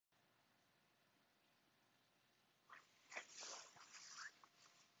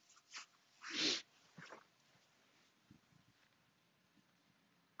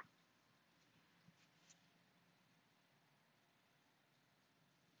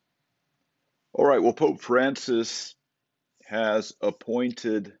All right, well, Pope Francis has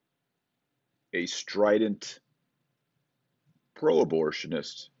appointed a strident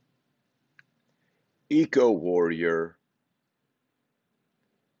pro-abortionist, eco-warrior,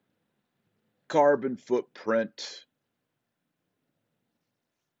 carbon footprint,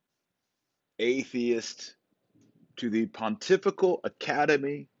 atheist to the Pontifical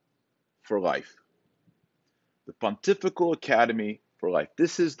Academy for Life. The Pontifical Academy for Life.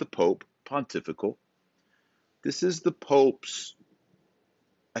 This is the Pope, Pontifical. This is the Pope's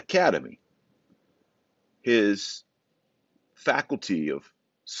academy, his faculty of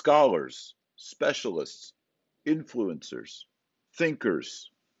scholars, specialists, influencers, thinkers,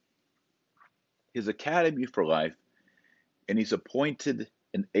 his academy for life, and he's appointed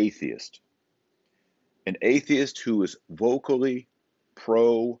an atheist who is vocally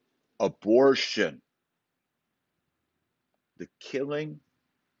pro-abortion, the killing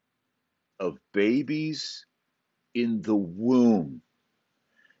of babies in the womb.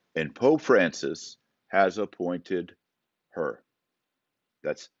 And Pope Francis has appointed her.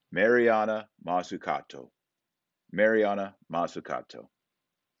 That's Mariana Mazzucato. Mariana Mazzucato.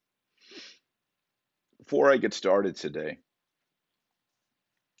 Before I get started today,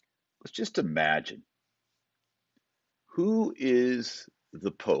 let's just imagine, who is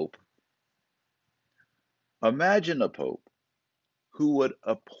the Pope? Imagine a Pope who would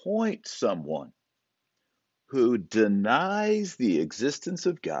appoint someone who denies the existence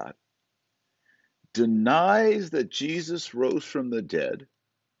of God, denies that Jesus rose from the dead,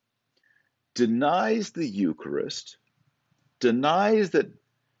 denies the Eucharist, denies that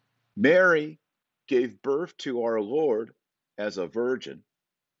Mary gave birth to our Lord as a virgin,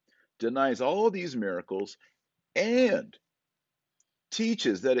 denies all of these miracles, and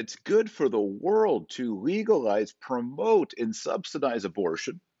teaches that it's good for the world to legalize, promote, and subsidize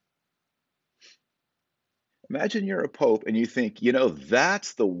abortion. Imagine you're a pope and you think,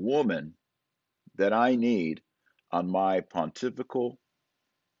 that's the woman that I need on my Pontifical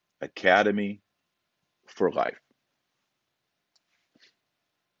Academy for Life.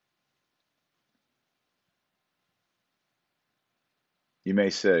 You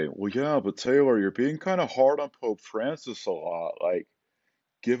may say, well, yeah, but Taylor, you're being kind of hard on Pope Francis a lot. Like,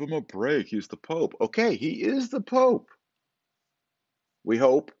 give him a break. He's the Pope. Okay, he is the Pope. We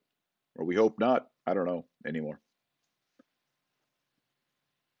hope, or we hope not. I don't know anymore.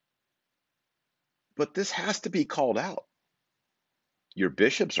 But this has to be called out. Your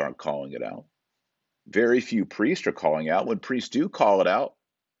bishops aren't calling it out. Very few priests are calling out. When priests do call it out,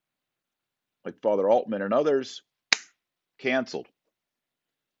 like Father Altman and others, canceled.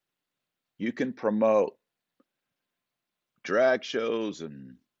 You can promote drag shows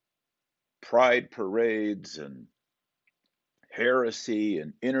and pride parades and heresy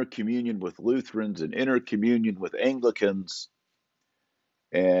and intercommunion with Lutherans and intercommunion with Anglicans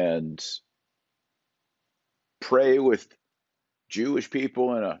and pray with Jewish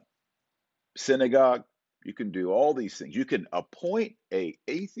people in a synagogue. You can do all these things. You can appoint a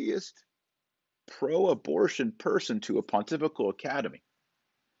atheist pro-abortion person to a pontifical academy.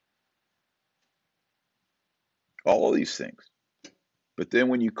 All of these things. But then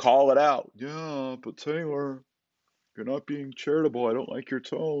when you call it out, yeah, but Taylor, you're not being charitable. I don't like your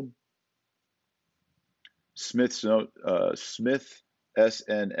tone. Smith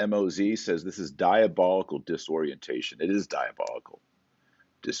SNMOZ says this is diabolical disorientation. It is diabolical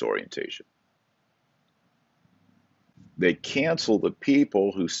disorientation. They cancel the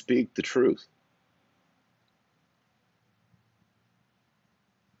people who speak the truth.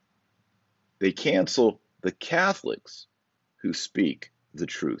 They cancel the Catholics who speak the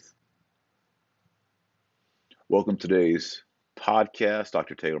truth. Welcome to today's podcast,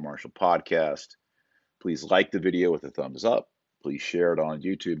 Dr. Taylor Marshall Podcast. Please like the video with a thumbs up. Please share it on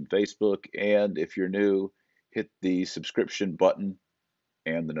YouTube and Facebook. And if you're new, hit the subscription button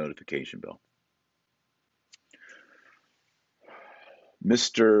and the notification bell.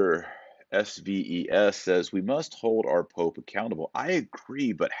 Mr. SVES says, we must hold our Pope accountable. I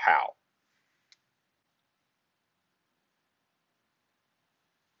agree, but how?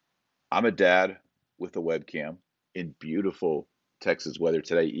 I'm a dad with a webcam in beautiful Texas weather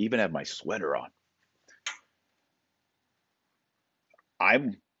today. Even have my sweater on.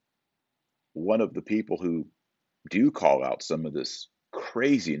 I'm one of the people who do call out some of this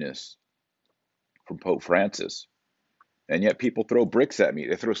craziness from Pope Francis. And yet people throw bricks at me.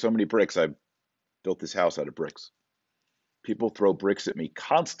 They throw so many bricks. I built this house out of bricks. People throw bricks at me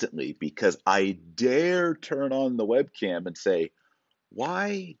constantly because I dare turn on the webcam and say,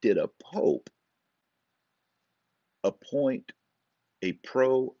 why did a pope appoint a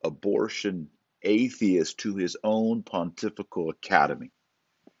pro-abortion atheist to his own pontifical academy.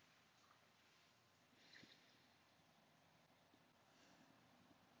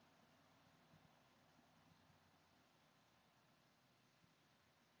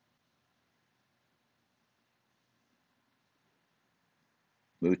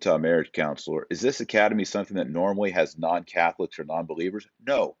 Mutah marriage counselor. Is this academy something that normally has non-Catholics or non-believers?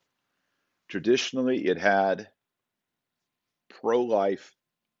 No. Traditionally, it had pro-life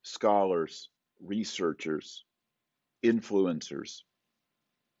scholars, researchers, influencers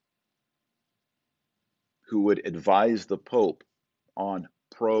who would advise the Pope on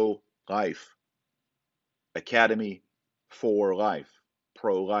pro-life. Academy for Life,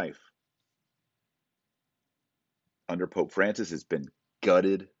 pro-life. Under Pope Francis, it's been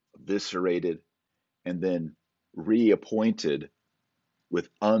gutted, eviscerated, and then reappointed with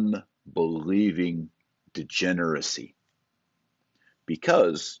unbelieving degeneracy.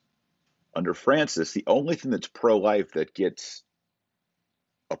 Because under Francis, the only thing that's pro-life that gets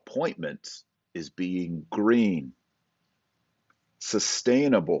appointments is being green,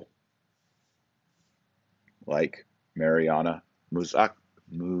 sustainable, like Mariana Mazzucato.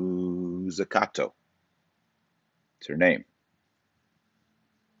 It's her name.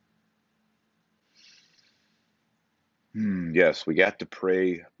 Yes, we got to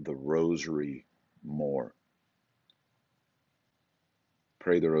pray the rosary more.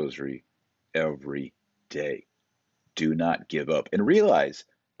 Pray the rosary every day. Do not give up. And realize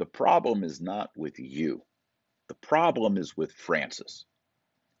the problem is not with you. The problem is with Francis.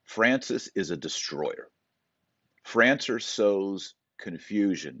 Francis is a destroyer. Francis sows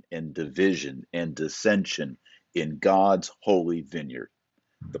confusion and division and dissension in God's holy vineyard.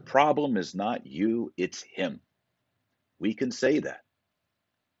 The problem is not you, it's him. We can say that.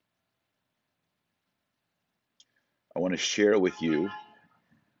 I want to share with you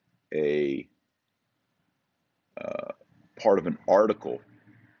a part of an article.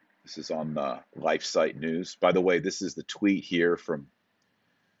 This is on LifeSite News. By the way, this is the tweet here from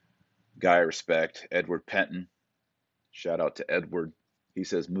guy I respect, Edward Penton. Shout out to Edward. He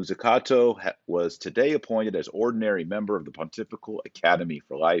says, Mazzucato was today appointed as ordinary member of the Pontifical Academy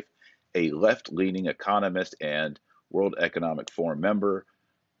for Life, a left-leaning economist and World Economic Forum member.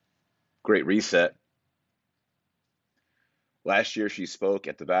 Great Reset. Last year, she spoke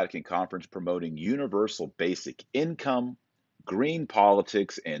at the Vatican Conference promoting universal basic income, green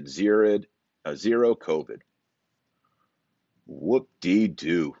politics, and zero COVID.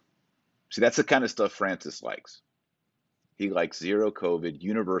 Whoop-dee-doo. See, that's the kind of stuff Francis likes. He likes zero COVID,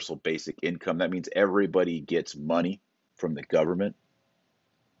 universal basic income. That means everybody gets money from the government.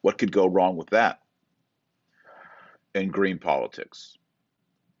 What could go wrong with that? And green politics.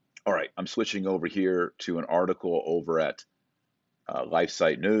 All right, I'm switching over here to an article over at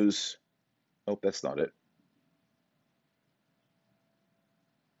LifeSite News. Oh, that's not it.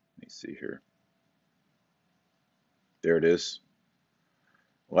 Let me see here. There it is.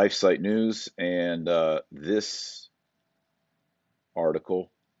 LifeSite News, and this article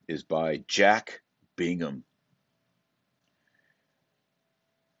is by Jack Bingham.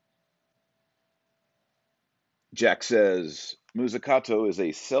 Jack says, Mazzucato is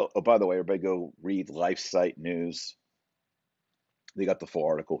a self. Oh, by the way, everybody go read LifeSite News. They got the full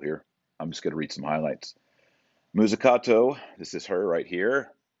article here. I'm just going to read some highlights. Mazzucato, this is her right here,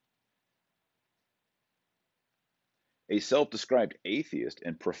 a self-described atheist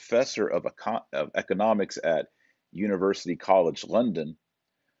and professor of economics at University College London,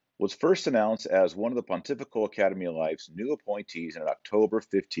 was first announced as one of the Pontifical Academy of Life's new appointees in an October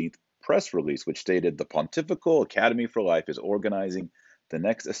 15th press release, which stated the Pontifical Academy for Life is organizing the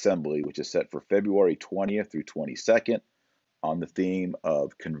next assembly, which is set for February 20th through 22nd, on the theme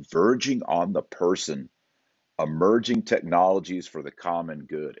of converging on the person, emerging technologies for the common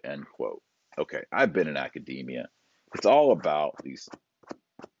good, end quote. Okay, I've been in academia. It's all about these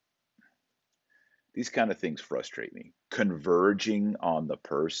kind of things frustrate me. Converging on the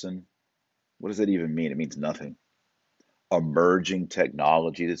person. What does that even mean? It means nothing. Emerging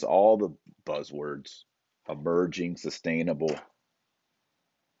technology. It's all the buzzwords. Emerging, sustainable.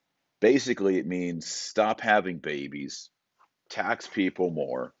 Basically, it means stop having babies, tax people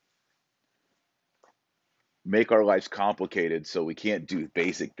more, make our lives complicated so we can't do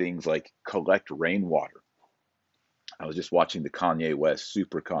basic things like collect rainwater. I was just watching the Kanye West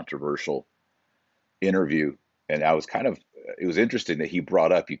super controversial interview, and I was it was interesting that he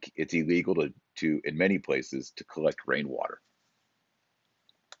brought up it's illegal to in many places to collect rainwater.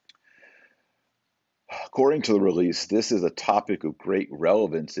 According to the release, this is a topic of great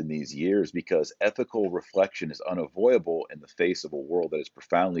relevance in these years because ethical reflection is unavoidable in the face of a world that is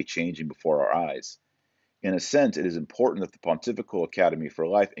profoundly changing before our eyes. In a sense, it is important that the Pontifical Academy for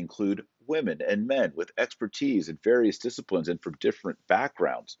Life include women and men with expertise in various disciplines and from different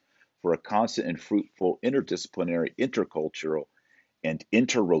backgrounds for a constant and fruitful interdisciplinary, intercultural, and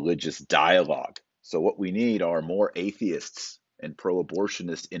interreligious dialogue. So, what we need are more atheists and pro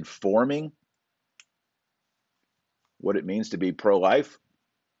abortionists informing what it means to be pro life.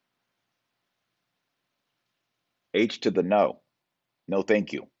 H to the no. No,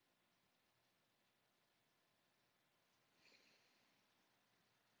 thank you.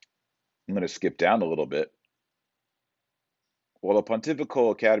 I'm going to skip down a little bit. While the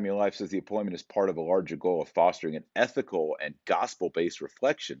Pontifical Academy of Life says the appointment is part of a larger goal of fostering an ethical and gospel based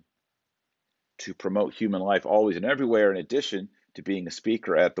reflection to promote human life always and everywhere, in addition to being a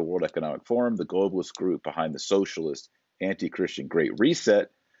speaker at the World Economic Forum, the globalist group behind the socialist, anti Christian Great Reset,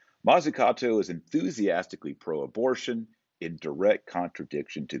 Mazzucato is enthusiastically pro abortion in direct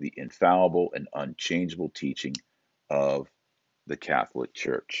contradiction to the infallible and unchangeable teaching of the Catholic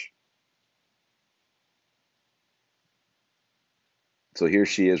Church. So here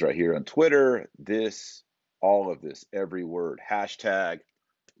she is right here on Twitter. All of this, every word, hashtag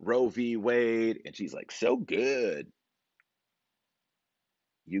Roe v. Wade. And she's like, so good.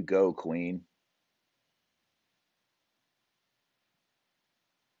 You go, Queen.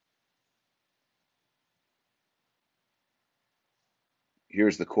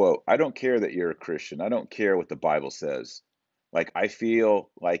 Here's the quote. I don't care that you're a Christian. I don't care what the Bible says. Like, I feel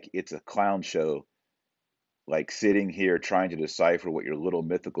like it's a clown show, like sitting here trying to decipher what your little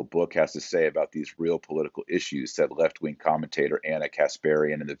mythical book has to say about these real political issues, said left wing commentator Anna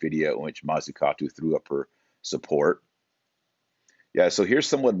Kasparian in the video in which Mazzucato threw up her support. Yeah, so here's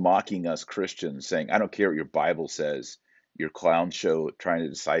someone mocking us Christians saying, I don't care what your Bible says, your clown show trying to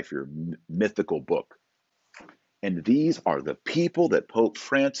decipher your mythical book. And these are the people that Pope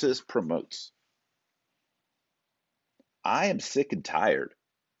Francis promotes. I am sick and tired.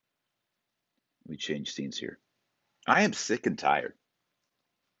 Let me change scenes here. I am sick and tired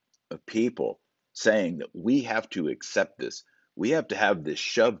of people saying that we have to accept this. We have to have this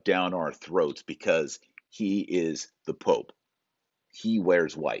shoved down our throats because he is the Pope. He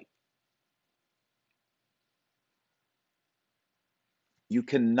wears white. You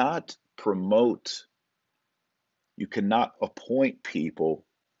cannot promote, you cannot appoint people,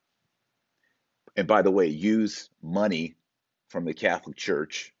 and by the way, use money from the Catholic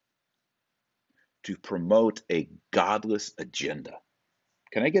Church to promote a godless agenda.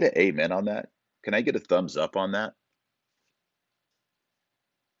 Can I get an amen on that? Can I get a thumbs up on that?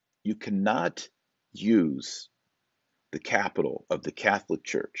 You cannot use the capital of the Catholic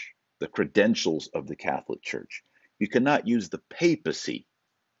Church, the credentials of the Catholic Church. You cannot use the papacy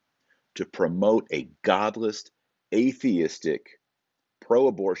to promote a godless, atheistic, pro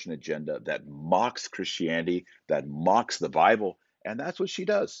abortion agenda that mocks Christianity, that mocks the Bible. And that's what she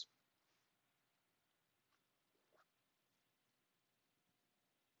does.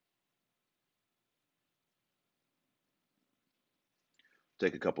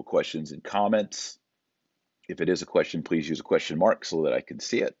 Take a couple questions and comments. If it is a question, please use a question mark so that I can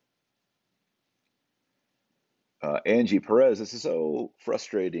see it. Angie Perez, this is so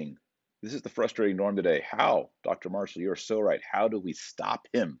frustrating. This is the frustrating norm today. How? Dr. Marshall, you're so right. How do we stop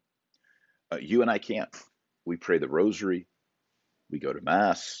him? You and I can't. We pray the rosary. We go to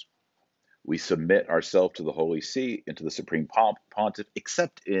Mass. We submit ourselves to the Holy See and to the Supreme Pontiff,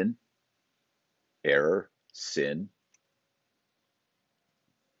 except in error, sin,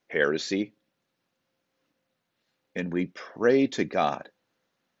 heresy. And we pray to God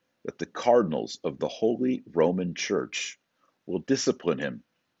that the cardinals of the Holy Roman Church will discipline him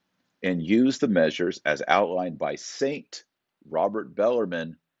and use the measures as outlined by Saint Robert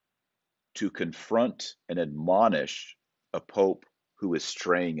Bellarmine to confront and admonish a pope who is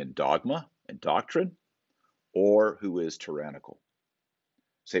straying in dogma and doctrine or who is tyrannical.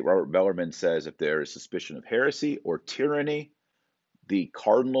 St. Robert Bellarmine says if there is suspicion of heresy or tyranny, the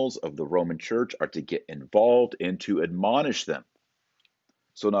cardinals of the Roman Church are to get involved and to admonish them.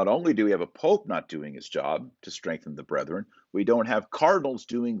 So not only do we have a pope not doing his job to strengthen the brethren, we don't have cardinals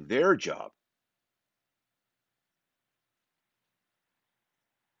doing their job.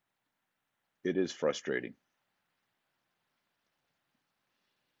 It is frustrating.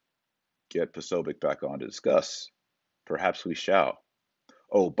 Get Posobiec back on to discuss. Perhaps we shall.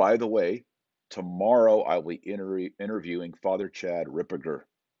 Oh, by the way, tomorrow I'll be interviewing Father Chad Ripperger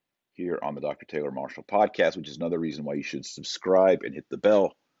here on the Dr. Taylor Marshall podcast, which is another reason why you should subscribe and hit the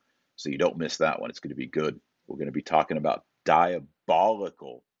bell So you don't miss that one. It's going to be good. We're going to be talking about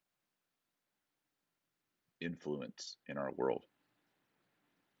diabolical influence in our world.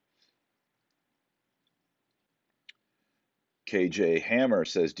 KJ Hammer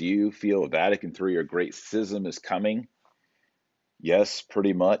says, do you feel Vatican III or Great Schism is coming? Yes,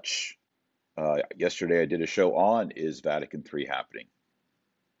 pretty much. Yesterday I did a show on Is Vatican III happening?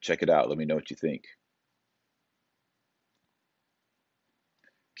 Check it out. Let me know what you think.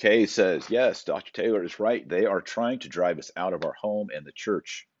 Kay says, yes, Dr. Taylor is right. They are trying to drive us out of our home and the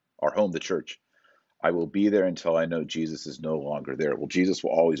church, our home, the church. I will be there until I know Jesus is no longer there. Well, Jesus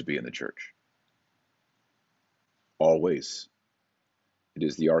will always be in the church. Always. It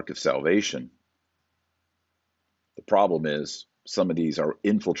is the ark of salvation. The problem is some of these are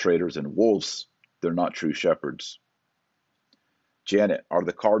infiltrators and wolves. They're not true shepherds. Janet, are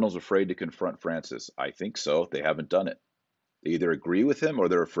the Cardinals afraid to confront Francis? I think so. They haven't done it. They either agree with him or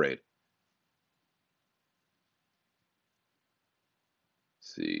they're afraid.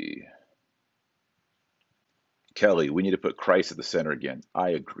 Let's see. Kelly, we need to put Christ at the center again. I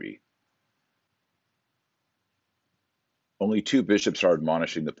agree. Only two bishops are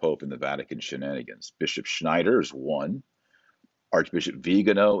admonishing the Pope in the Vatican shenanigans. Bishop Schneider is one. Archbishop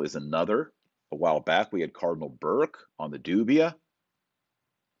Vigano is another. A while back, we had Cardinal Burke on the dubia,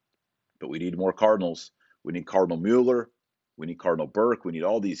 but we need more cardinals. We need Cardinal Mueller. We need Cardinal Burke. We need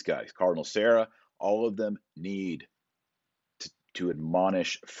all these guys. Cardinal Sarah. All of them need to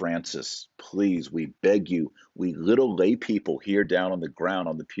admonish Francis. Please, we beg you. We little lay people here down on the ground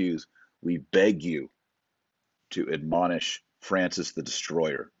on the pews, we beg you to admonish Francis the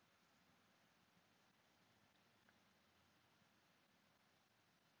Destroyer.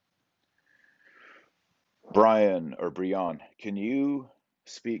 Brian, can you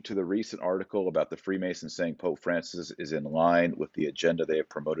speak to the recent article about the Freemasons saying Pope Francis is in line with the agenda they have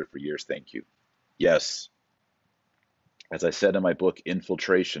promoted for years? Thank you. Yes. As I said in my book,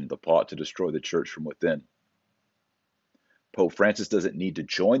 Infiltration, the plot to destroy the church from within. Pope Francis doesn't need to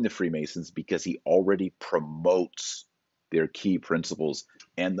join the Freemasons because he already promotes their key principles.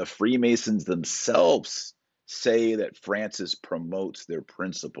 And the Freemasons themselves say that Francis promotes their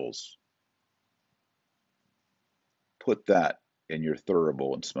principles. Put that in your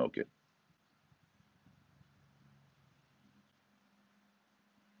thurible and smoke it.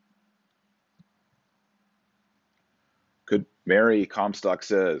 Mary Comstock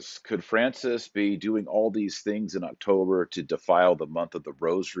says, could Francis be doing all these things in October to defile the month of the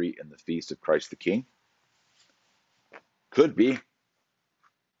Rosary and the Feast of Christ the King? Could be.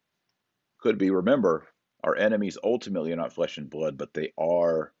 Could be. Remember, our enemies ultimately are not flesh and blood, but they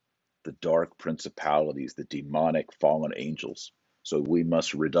are the dark principalities, the demonic fallen angels. So we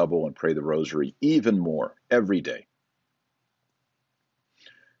must redouble and pray the Rosary even more every day.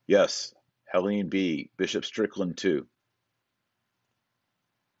 Yes, Helene B., Bishop Strickland too.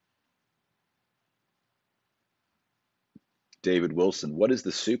 David Wilson, what is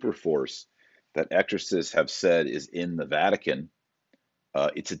the super force that exorcists have said is in the Vatican?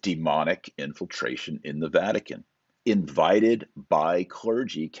 It's a demonic infiltration in the Vatican, invited by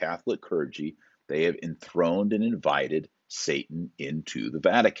clergy, Catholic clergy. They have enthroned and invited Satan into the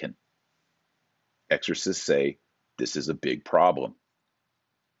Vatican. Exorcists say this is a big problem.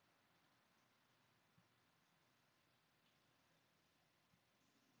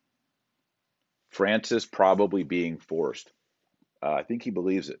 Francis probably being forced. I think he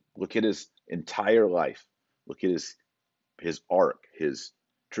believes it. Look at his entire life. Look at his arc, his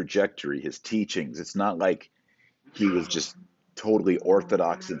trajectory, his teachings. It's not like he was just totally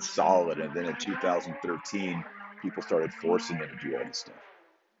orthodox and solid, and then in 2013, people started forcing him to do all this stuff.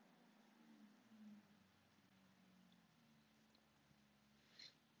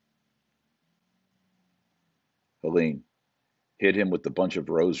 Helene hit him with a bunch of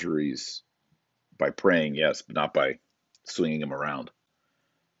rosaries by praying, yes, but not by swinging him around.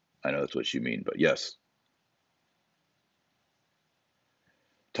 I know that's what you mean, but yes.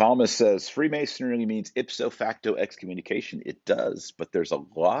 Thomas says Freemasonry means ipso facto excommunication. It does, but there's a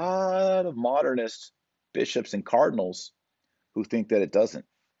lot of modernist bishops and cardinals who think that it doesn't.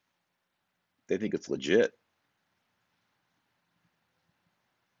 They think it's legit.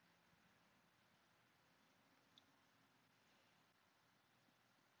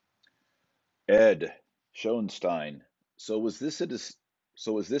 Ed Schoenstein. So was this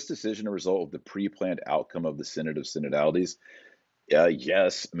decision a result of the pre-planned outcome of the Synod of Synodalities?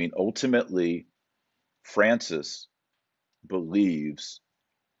 Yes. I mean, ultimately, Francis believes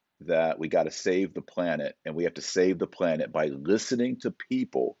that we got to save the planet, and we have to save the planet by listening to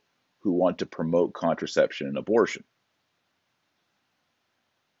people who want to promote contraception and abortion.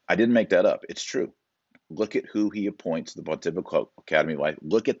 I didn't make that up. It's true. Look at who he appoints to the Pontifical Academy of Life.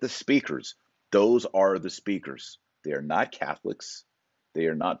 Look at the speakers. Those are the speakers. They are not Catholics. They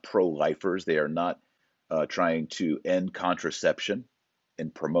are not pro-lifers. They are not trying to end contraception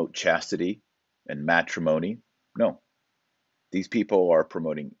and promote chastity and matrimony. No, these people are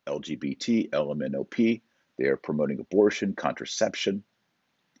promoting LGBT, LMNOP. They are promoting abortion, contraception,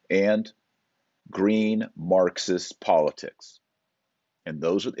 and green Marxist politics. And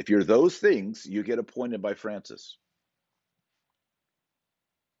those, if you're those things, you get appointed by Francis.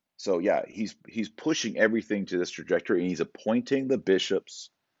 So yeah, he's pushing everything to this trajectory, and he's appointing the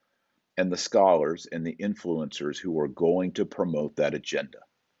bishops and the scholars and the influencers who are going to promote that agenda.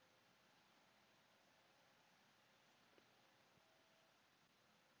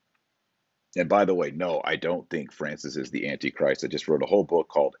 And by the way, no, I don't think Francis is the Antichrist. I just wrote a whole book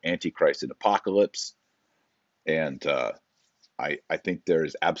called Antichrist and Apocalypse, and I think there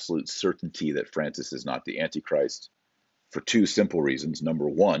is absolute certainty that Francis is not the Antichrist for two simple reasons. Number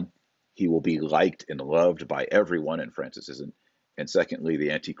one, he will be liked and loved by everyone, and Francis isn't. And secondly, the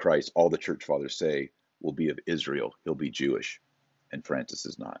Antichrist, all the church fathers say, will be of Israel. He'll be Jewish, and Francis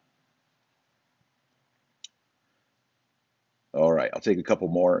is not. All right, I'll take a couple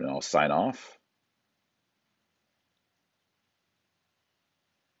more and I'll sign off.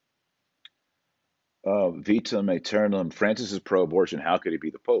 Vitam aeternum. Francis is pro-abortion. How could he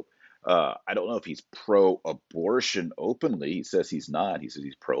be the Pope? I don't know if he's pro-abortion openly. He says he's not. He says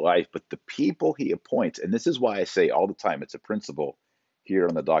he's pro-life. But the people he appoints, and this is why I say all the time, it's a principle here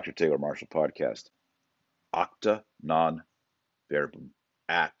on the Dr. Taylor Marshall podcast. Acta non verbum.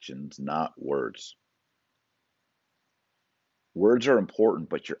 Actions, not words. Words are important,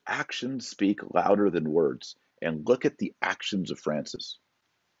 but your actions speak louder than words. And look at the actions of Francis.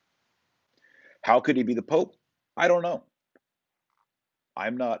 How could he be the Pope? I don't know.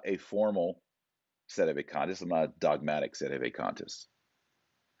 I'm not a formal sedevacantists. I'm not a dogmatic sedevacantists.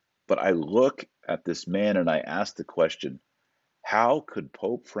 But I look at this man and I ask the question, how could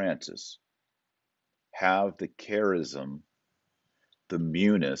Pope Francis have the charism, the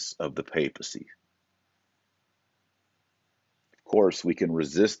munus of the papacy? Of course, we can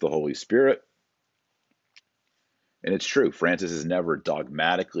resist the Holy Spirit. And it's true, Francis has never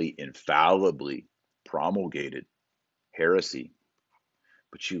dogmatically, infallibly promulgated heresy.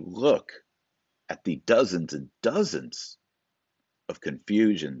 But you look at the dozens and dozens of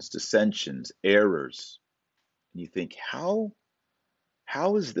confusions, dissensions, errors, and you think, how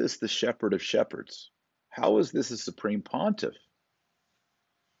is this the shepherd of shepherds? How is this a supreme pontiff?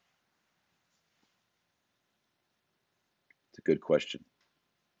 It's a good question.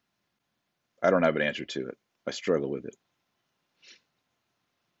 I don't have an answer to it. I struggle with it.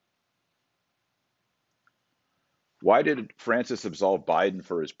 Why did Francis absolve Biden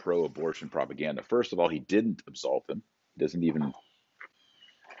for his pro-abortion propaganda? First of all, he didn't absolve him. He doesn't even,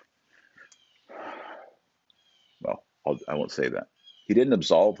 well, I won't say that. He didn't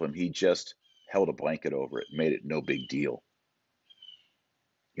absolve him. He just held a blanket over it, made it no big deal.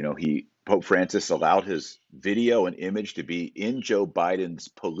 You know, Pope Francis allowed his video and image to be in Joe Biden's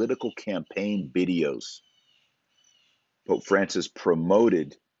political campaign videos. Pope Francis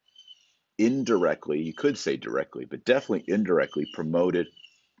promoted indirectly, you could say directly, but definitely indirectly promoted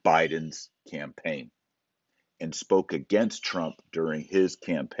Biden's campaign and spoke against Trump during his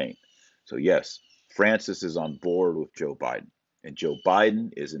campaign. So yes, Francis is on board with Joe Biden, and Joe Biden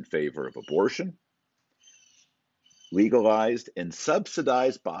is in favor of abortion, legalized and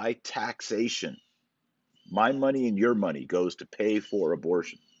subsidized by taxation. My money and your money goes to pay for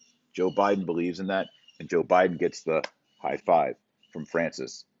abortion. Joe Biden believes in that, and Joe Biden gets the high five from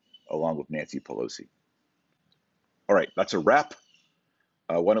Francis, along with Nancy Pelosi. All right, that's a wrap.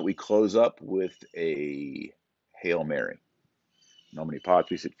 Why don't we close up with a Hail Mary? Nomine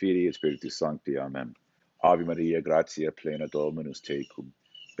Patris et Filii et Spiritus Sancti. Amen. Ave Maria, gratia plena Dominus tecum.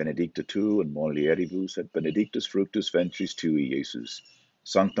 Benedicta tu in mulieribus et benedictus fructus ventris tui, Iesus.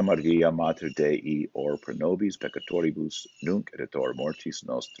 Sancta Maria, Mater Dei, ora pro nobis peccatoribus, nunc et at hora mortis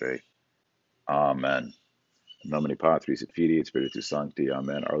nostrae. Amen. Nomine Patris et Filii et Spiritus Sancti.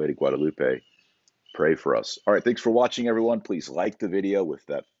 Amen. Our Lady Guadalupe, pray for us. All right, thanks for watching, everyone. Please like the video with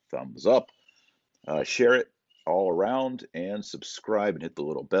that thumbs up. Share it all around and subscribe and hit the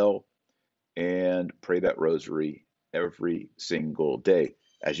little bell and pray that rosary every single day.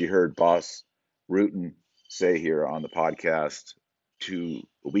 As you heard Boss Rutan say here on the podcast a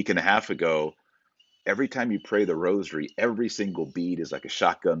week and a half ago, every time you pray the rosary, every single bead is like a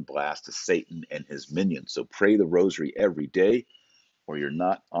shotgun blast to Satan and his minions. So pray the rosary every day or you're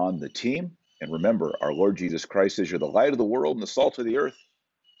not on the team. And remember, our Lord Jesus Christ says you're the light of the world and the salt of the earth.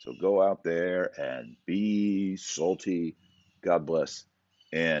 So go out there and be salty. God bless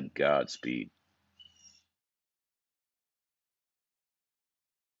and Godspeed.